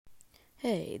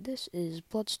Hey, this is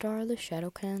Bloodstar, the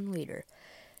Shadowcan leader,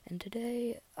 and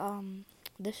today,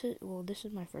 this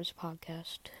is my first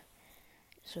podcast.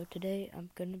 So today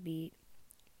I'm gonna be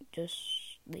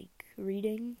just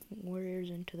reading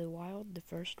Warriors Into the Wild, the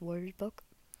first Warriors book.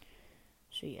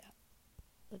 So yeah,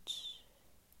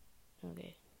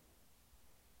 okay.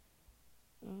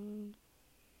 Let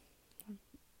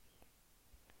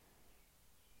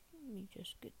me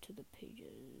just get to the pages.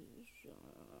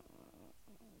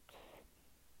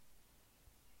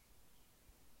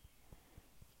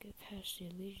 Get past the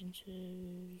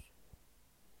allegiances.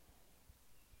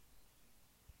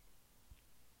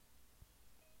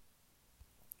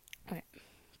 Alright,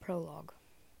 prologue.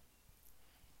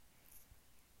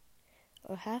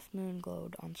 A half-moon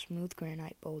glowed on smooth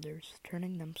granite boulders,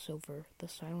 turning them silver. The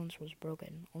silence was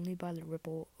broken only by the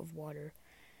ripple of water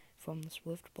from the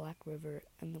swift black river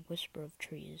and the whisper of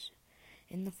trees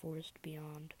in the forest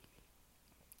beyond.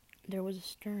 There was a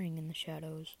stirring in the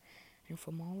shadows, and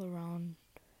from all around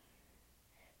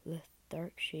the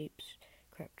dark shapes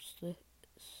crept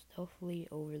stealthily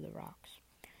over the rocks.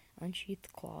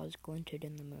 Unsheathed claws glinted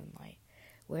in the moonlight.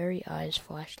 Wary eyes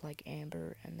flashed like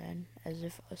amber, and then, as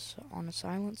if on a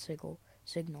silent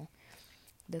signal,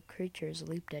 the creatures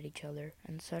leaped at each other,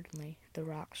 and suddenly the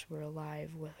rocks were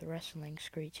alive with wrestling,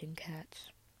 screeching cats.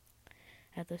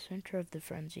 At the center of the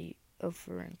frenzy of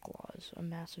furring claws, a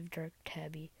massive dark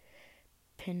tabby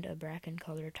pinned a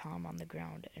bracken-colored Tom on the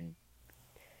ground and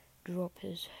drew up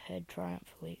his head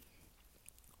triumphantly.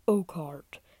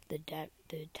 "Oakheart," the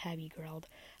tabby growled,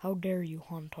 "how dare you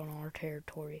hunt on our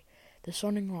territory? The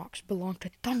Sunning Rocks belong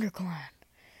to ThunderClan.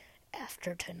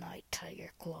 After tonight,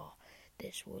 Tiger Claw,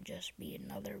 this will just be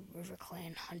another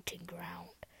RiverClan hunting ground."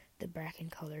 The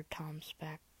bracken-colored Tom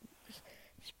spat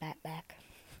back.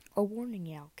 A warning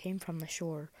yell came from the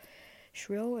shore,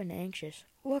 shrill and anxious.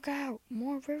 "Look out!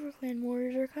 More RiverClan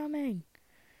warriors are coming!"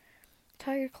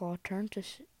 Tiger Claw turned to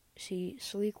see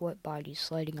sleek wet bodies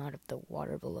sliding out of the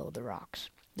water below the rocks.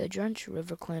 The drenched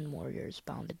RiverClan warriors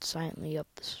bounded silently up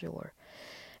the shore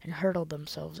and hurled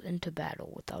themselves into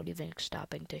battle without even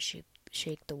stopping to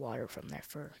shake the water from their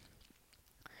fur.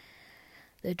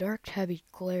 The dark tabby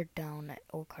glared down at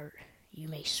Oakheart. "You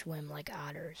may swim like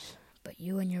otters, but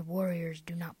you and your warriors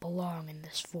do not belong in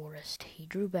this forest." He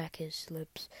drew back his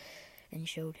lips and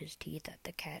showed his teeth as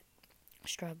the cat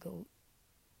struggled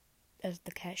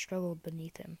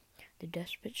beneath him. The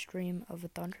desperate scream of a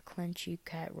ThunderClan chief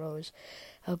cat rose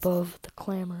above the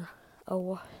clamor. A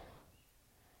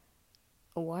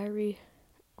wiry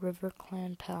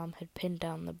RiverClan Tom had pinned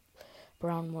down the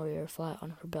brown warrior flat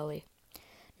on her belly.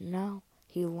 Now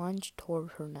he lunged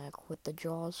toward her neck, with the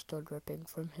jaws still dripping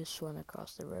from his swim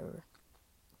across the river.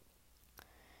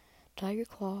 Tiger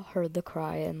Claw heard the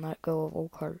cry and let go of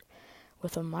Oakheart.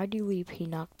 With a mighty leap, he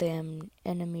knocked the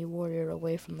enemy warrior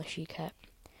away from the she-cat.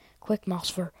 "Quick,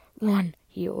 Mousefur, run!"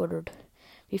 he ordered.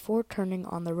 Before turning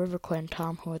on the RiverClan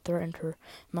Tom who had threatened her,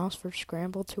 Mousefur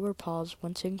scrambled to her paws,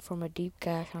 wincing from a deep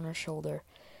gash on her shoulder,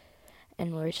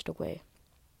 and raced away.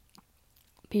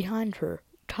 Behind her,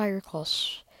 Tiger Claw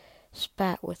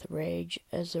spat with rage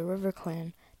as the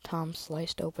RiverClan Tom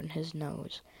sliced open his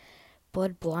nose.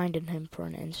 Blood blinded him for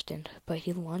an instant, but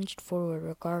he lunged forward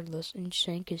regardless and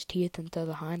sank his teeth into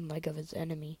the hind leg of his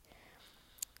enemy.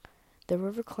 The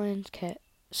RiverClan's cat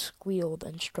squealed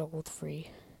and struggled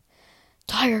free.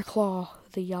 "Tiger Claw!"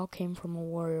 The yell came from a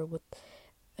warrior with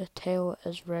a tail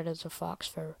as red as a fox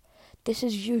fur. "This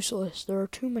is useless. There are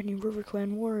too many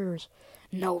RiverClan warriors."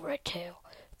 "No, Redtail.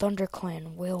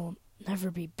 ThunderClan will never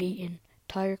be beaten."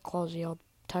 Tiger Claw yelled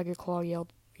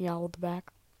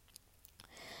back,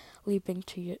 leaping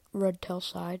to Redtail's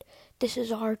side. "This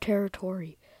is our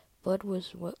territory." Blood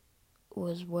was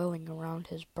welling around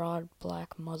his broad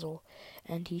black muzzle,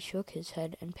 and he shook his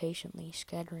head impatiently,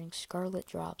 scattering scarlet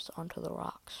drops onto the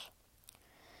rocks.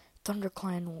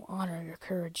 "ThunderClan will honor your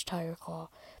courage, Tiger Claw,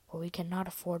 but we cannot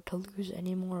afford to lose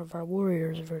any more of our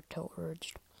warriors," Redtail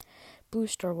urged.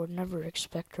 "Bluestar would never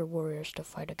expect her warriors to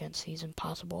fight against these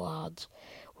impossible odds.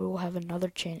 We will have another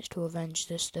chance to avenge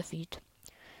this defeat."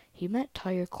 He met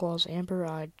Tiger Claw's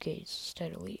amber-eyed gaze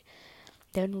steadily,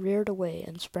 then reared away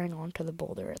and sprang onto the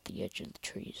boulder at the edge of the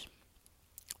trees.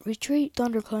 "Retreat,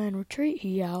 ThunderClan, retreat!"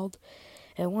 he yelled.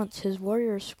 At once his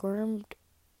warriors squirmed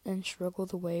and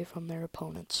struggled away from their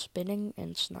opponents, spinning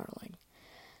and snarling.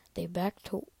 They backed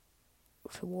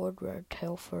toward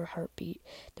Redtail for a heartbeat.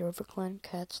 The RiverClan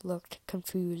cats looked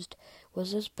confused.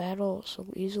 Was this battle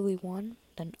so easily won?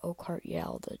 Then Oakheart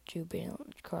yelled a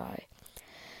jubilant cry.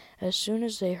 As soon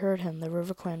as they heard him, the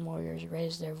RiverClan warriors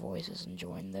raised their voices and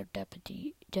joined their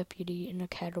deputy in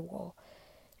caterwauling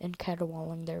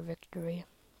their victory.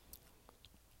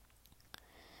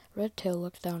 Redtail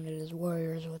looked down at his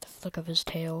warriors with a flick of his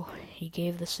tail. He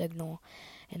gave the signal,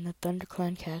 and the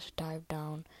ThunderClan cast dived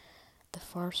down the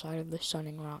far side of the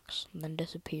Sunning Rocks, and then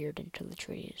disappeared into the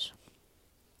trees.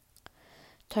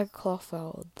 Tigerclaw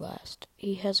followed last.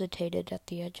 He hesitated at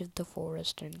the edge of the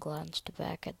forest and glanced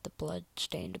back at the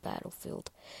blood-stained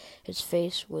battlefield. His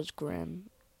face was grim,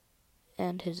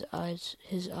 and his eyes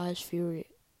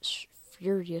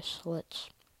furious slits.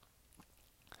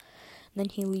 Then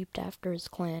he leaped after his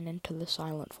clan into the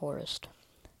silent forest.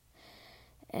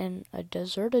 In a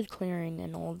deserted clearing,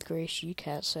 an old gray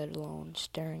she-cat sat alone,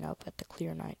 staring up at the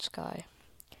clear night sky.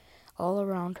 All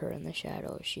around her in the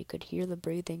shadows, she could hear the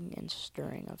breathing and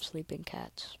stirring of sleeping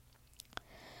cats.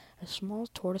 A small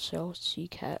tortoiseshell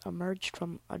sea-cat emerged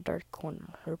from a dark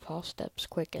corner, her paw steps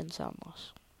quick and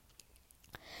soundless.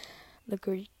 The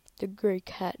gray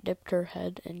cat dipped her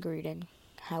head in greeting.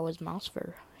 "How is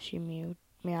Mousefur?" she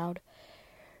meowed.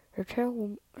 Her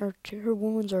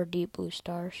wounds are deep, Blue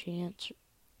Star,"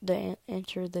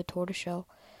 answered the tortoiseshell,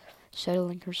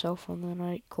 settling herself on the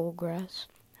night cool grass.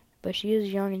 "But she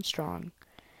is young and strong,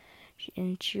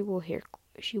 and she will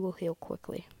heal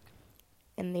quickly."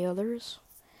 "And the others?"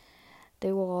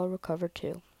 "They will all recover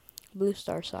too." Blue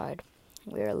Star sighed.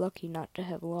 "We are lucky not to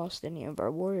have lost any of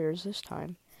our warriors this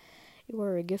time. You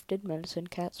are a gifted medicine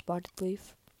cat, Spotted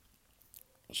Leaf."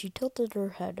 She tilted her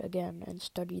head again and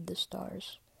studied the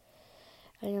stars.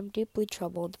 "I am deeply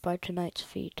troubled by tonight's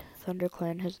feat.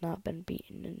 ThunderClan has not been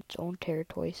beaten in its own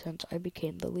territory since I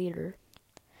became the leader,"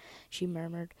 she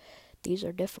murmured. "These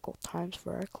are difficult times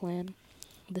for our clan.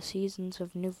 The seasons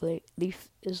of new leaf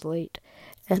is late,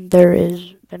 and there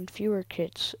is been fewer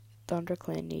kits.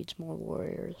 ThunderClan needs more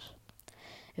warriors,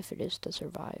 if it is to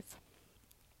survive."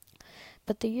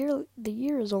 "But the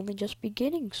year is only just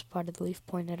beginning," Spotted Leaf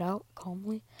pointed out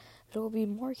calmly. "There will be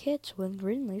more kits when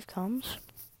Greenleaf comes."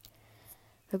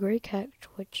 The gray cat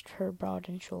twitched her broad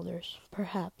shoulders.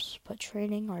 "Perhaps, but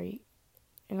training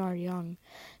our young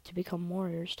to become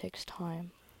warriors takes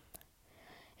time.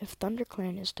 If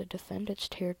ThunderClan is to defend its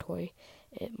territory,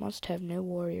 it must have new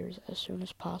warriors as soon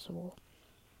as possible."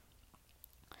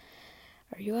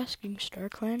 "Are you asking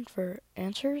StarClan for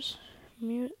answers?"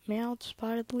 meowed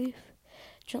Spotted Leaf,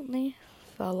 gently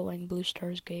following Blue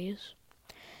Star's gaze,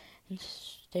 and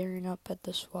staring up at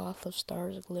the swath of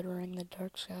stars glittering the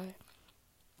dark sky.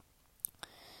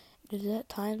 "It is at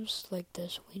times like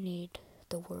this we need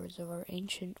the words of our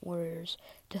ancient warriors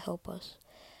to help us.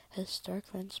 Has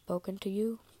StarClan spoken to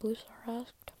you?" Blue Star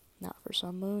asked. "Not for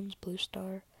some moons, Blue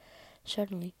Star."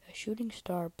 Suddenly, a shooting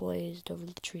star blazed over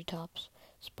the treetops.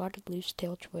 Spotted Leaf's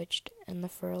tail twitched, and the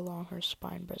fur along her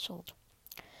spine bristled.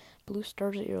 Blue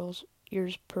Star's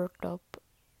ears perked up,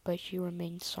 but she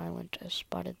remained silent as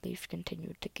Spotted Leaf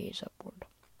continued to gaze upward.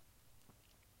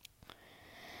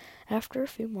 After a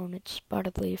few moments,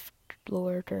 Spotted Leaf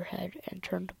lowered her head and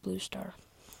turned to Blue Star.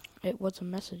 "It was a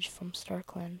message from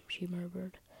StarClan," she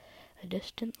murmured. A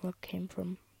distant look came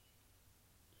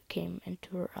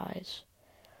into her eyes.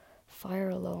 "Fire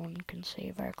alone can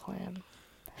save our clan."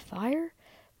 "Fire?"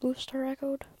 Blue Star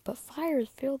echoed. "But fire is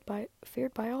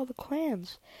feared by all the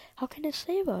clans. How can it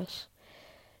save us?"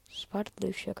 Spotted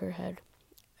Leaf shook her head.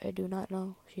 "I do not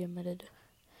know," she admitted.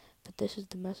 "But this is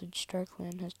the message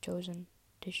StarClan has chosen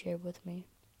to share with me."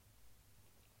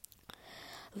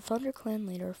 The ThunderClan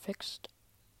leader fixed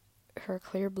her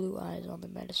clear blue eyes on the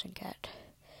medicine cat.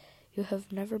 "You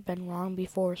have never been wrong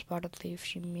before, Spotted Leaf,"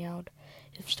 she meowed.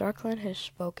 "If StarClan has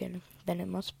spoken, then it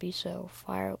must be so.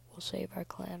 Fire will save our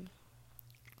clan."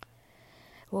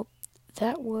 Well,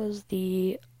 that was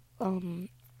the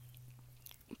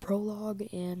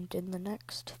prologue, and in the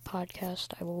next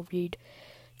podcast I will read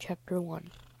chapter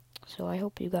 1. So I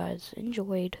hope you guys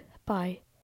enjoyed. Bye.